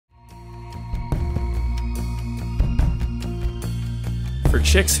For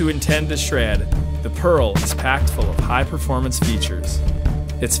chicks who intend to shred, the Pearl is packed full of high-performance features.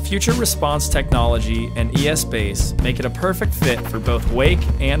 Its future response technology and ES base make it a perfect fit for both wake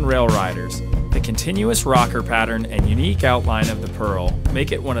and rail riders. The continuous rocker pattern and unique outline of the Pearl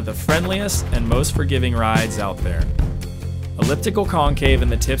make it one of the friendliest and most forgiving rides out there. Elliptical concave in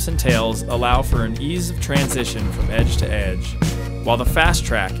the tips and tails allow for an ease of transition from edge to edge, while the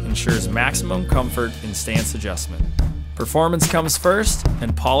fastrack ensures maximum comfort in stance adjustment. Performance comes first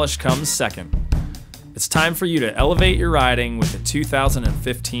and polish comes second. It's time for you to elevate your riding with the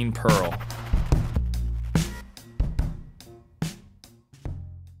 2015 Pearl.